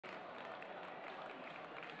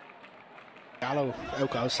Gallo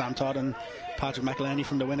out goes Sam Todd and Patrick McElhaney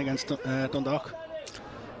from the win against Dundalk.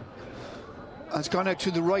 It's gone out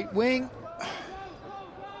to the right wing.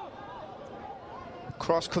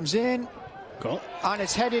 Cross comes in. Go. And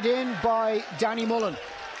it's headed in by Danny Mullen.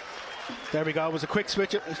 There we go. It was a quick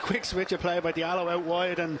switch of play by Diallo out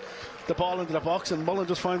wide and the ball into the box, and Mullen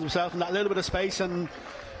just finds himself in that little bit of space, and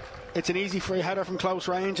it's an easy free header from close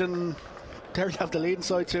range, and Derry have the lead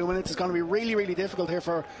inside 2 minutes. It's going to be really, really difficult here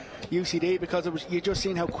for UCD, because you just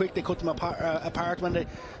seen how quick they cut them apart when they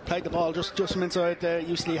played the ball just from inside the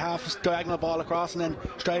UCD half, diagonal ball across and then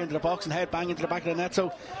straight into the box and head bang into the back of the net.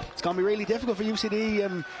 So it's going to be really difficult for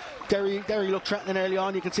UCD. Derry looked threatening early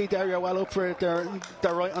on. You can see Derry are well up for it. They're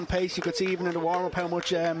right on pace. You could see even in the warm-up how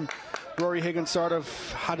much Rory Higgins sort of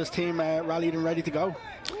had his team rallied and ready to go.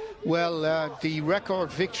 Well, the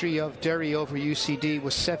record victory of Derry over UCD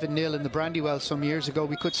was 7-0 in the Brandywell some years ago.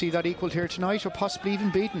 We could see that equalled here tonight, or possibly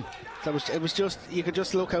even beaten. It was just, you could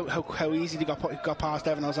just look how easy they got past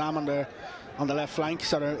Evan Ozam on the left flank.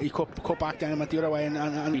 Sort of he cut back down, went the other way,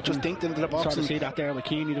 and he just dinked into the box. Sort of see that there with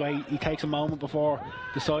Keeney, the way he takes a moment before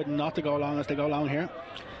deciding not to go long as they go long here.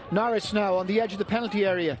 Norris now on the edge of the penalty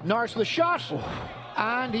area. Norris with a shot.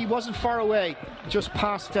 And he wasn't far away, just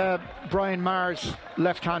past Brian Marr's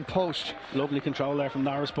left-hand post. Lovely control there from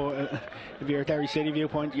Norris, but if you're a Derry City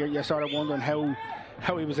viewpoint, you're sort of wondering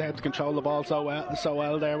how he was able to control the ball so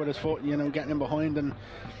well there with his foot, you know, getting in behind and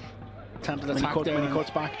attempted attack when he cuts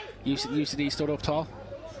back. UCD stood up tall.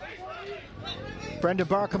 Brendan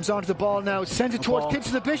Barr comes onto the ball now, sends it towards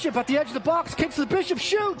Kinsella Bishop at the edge of the box. Kinsella Bishop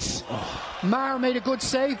shoots. Marr made a good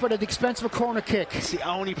save, but at the expense of a corner kick. It's the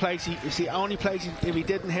only place if he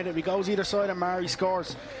didn't hit it, if he goes either side of Marr, he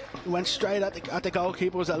scores. He went straight at the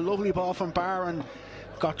goalkeeper. It was a lovely ball from Barr and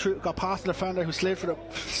got past the defender who slid for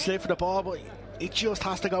the ball, but he just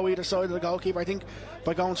has to go either side of the goalkeeper. I think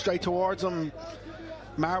by going straight towards him,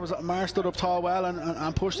 Marr stood up tall well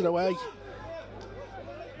and pushed it away.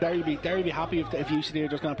 Derry be happy if UCD are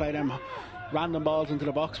just going to play them random balls into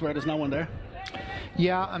the box where there's no one there.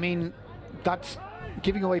 Yeah, I mean, that's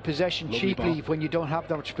giving away possession lovely cheaply ball. When you don't have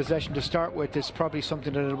that much possession to start with is probably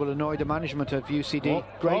something that will annoy the management of UCD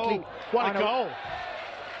greatly. What a goal!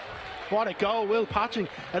 What a goal, Will Patching.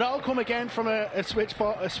 It all come again from a switch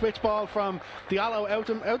ball from Diallo out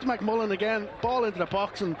to McMullen again. Ball into the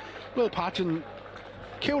box, and Will Patching,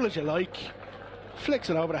 cool as you like, flicks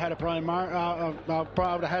it over the head of Brian Marr,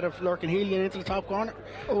 over the head of Lurkin Healy and into the top corner.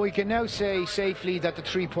 We can now say safely that the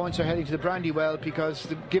 3 points are heading to the Brandywell, because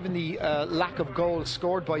given the lack of goals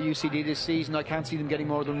scored by UCD this season, I can't see them getting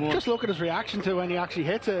more than one. Just look at his reaction to when he actually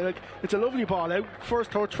hits it. Like, it's a lovely ball out.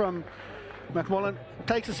 First touch from McMullen,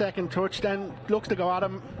 takes a second touch, then looks to go at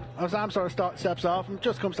him. Ozam sort of steps off and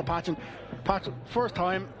just comes to Patchen. First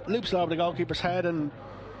time, loops over the goalkeeper's head and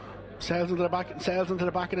sails into the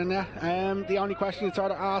back of the net. The only question you'd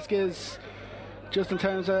sort of ask is, just in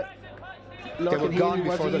terms of they were gone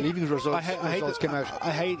before the leaving results came out. I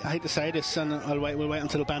hate to say this, and we'll wait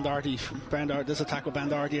until Ben Doherty, this attack with Ben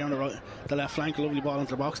Doherty on the left flank, a lovely ball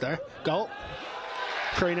into the box there. Goal.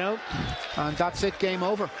 3-0. And that's it, game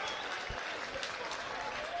over.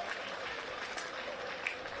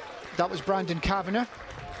 That was Brandon Kavanagh,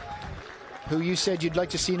 who you said you'd like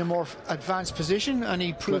to see in a more advanced position, and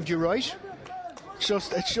he proved you right. It's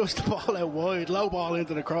just the ball out wide, low ball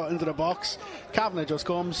into the box. Kavanagh just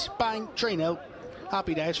comes, bang, 3-0.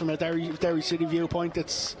 Happy days from a Derry City viewpoint.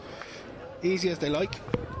 It's easy as they like.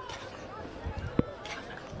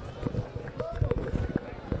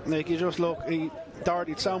 Like, you just look,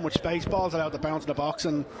 Doherty had so much space, balls allowed to bounce in the box,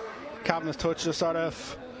 and Kavanagh's touch just sort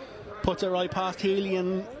of puts it right past Healy.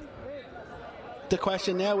 And the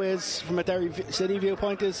question now is, from a Derry City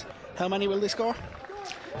viewpoint, is how many will they score?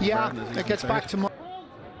 Yeah, it gets back to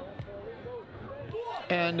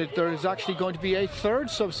and there is actually going to be a third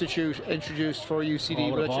substitute introduced for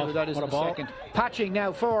UCD. We'll let you know who that is in a second. Patching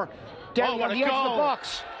now for Derry on the edge of the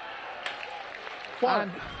box.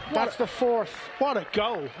 And that's the fourth. What a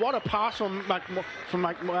goal. What a pass from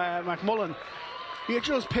McMullen. He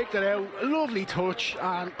just picked it out. A lovely touch,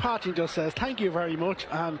 and Patching just says thank you very much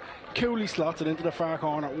and coolly slots it into the far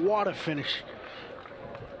corner. What a finish.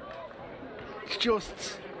 It's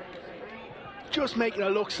just making it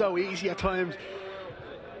look so easy at times.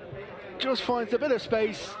 Just finds a bit of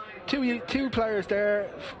space, two players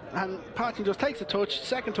there, and Patching just takes a touch,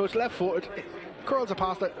 second touch, left footed, curls it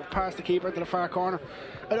past the keeper to the far corner.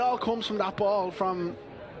 It all comes from that ball from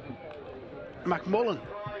McMullen.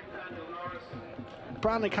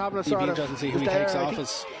 Brandon Kavanagh sort of doesn't see who he takes off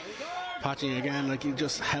as Patching again. Like,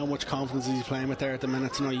 just how much confidence is he playing with there at the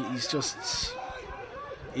minute tonight. He's just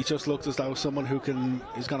he just looks as though someone who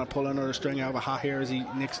is going to pull another string out of a hat here as he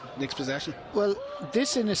nicks possession. Well,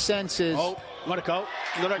 this in a sense is... Oh, let it go.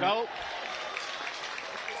 Another goal.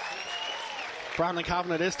 Brandon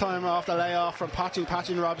Kavanagh this time off the layoff from Patching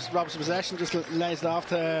robs possession, just lays it off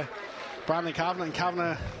to Brandon Kavanagh, and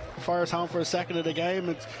Kavanagh fires home for a second of the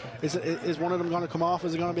game. Is one of them going to come off?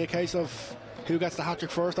 Is it going to be a case of who gets the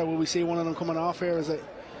hat-trick first, or will we see one of them coming off here?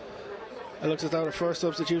 It looks as though the first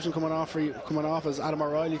substitution coming off as Adam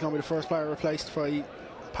O'Reilly going to be the first player replaced by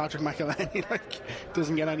Patrick McElhaney.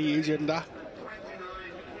 Doesn't get any easier than that.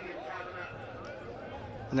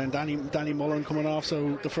 And then Danny Mullen coming off,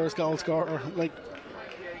 so the first goal scorer.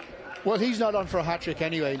 Well, he's not on for a hat-trick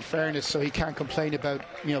anyway, in fairness, so he can't complain about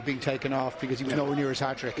being taken off because he was nowhere near his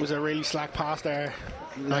hat-trick. It was a really slack pass there.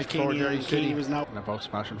 Nice for Derry City. Was now. They're both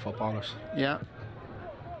smashing footballers. Yeah.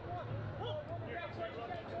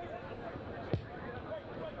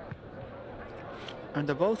 And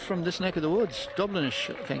they're both from this neck of the woods, Dublinish,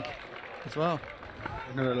 I think, as well.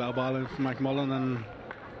 Another low ball in from McMullen, and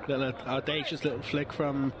little audacious little flick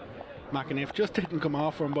from McAniff. Just didn't come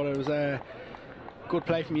off for him, but it was a good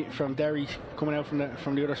play from Derry coming out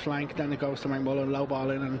from the other flank. Then it goes to McMullen, low ball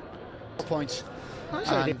in, and points.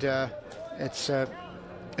 And it's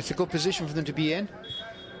a good position for them to be in.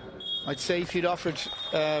 I'd say if you'd offered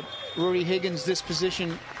Rory Higgins this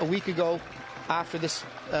position a week ago after this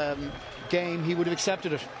game, he would have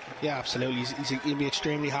accepted it. Yeah, absolutely. He'll be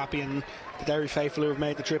extremely happy, and the Derry faithful who have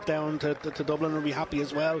made the trip down to Dublin will be happy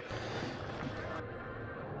as well.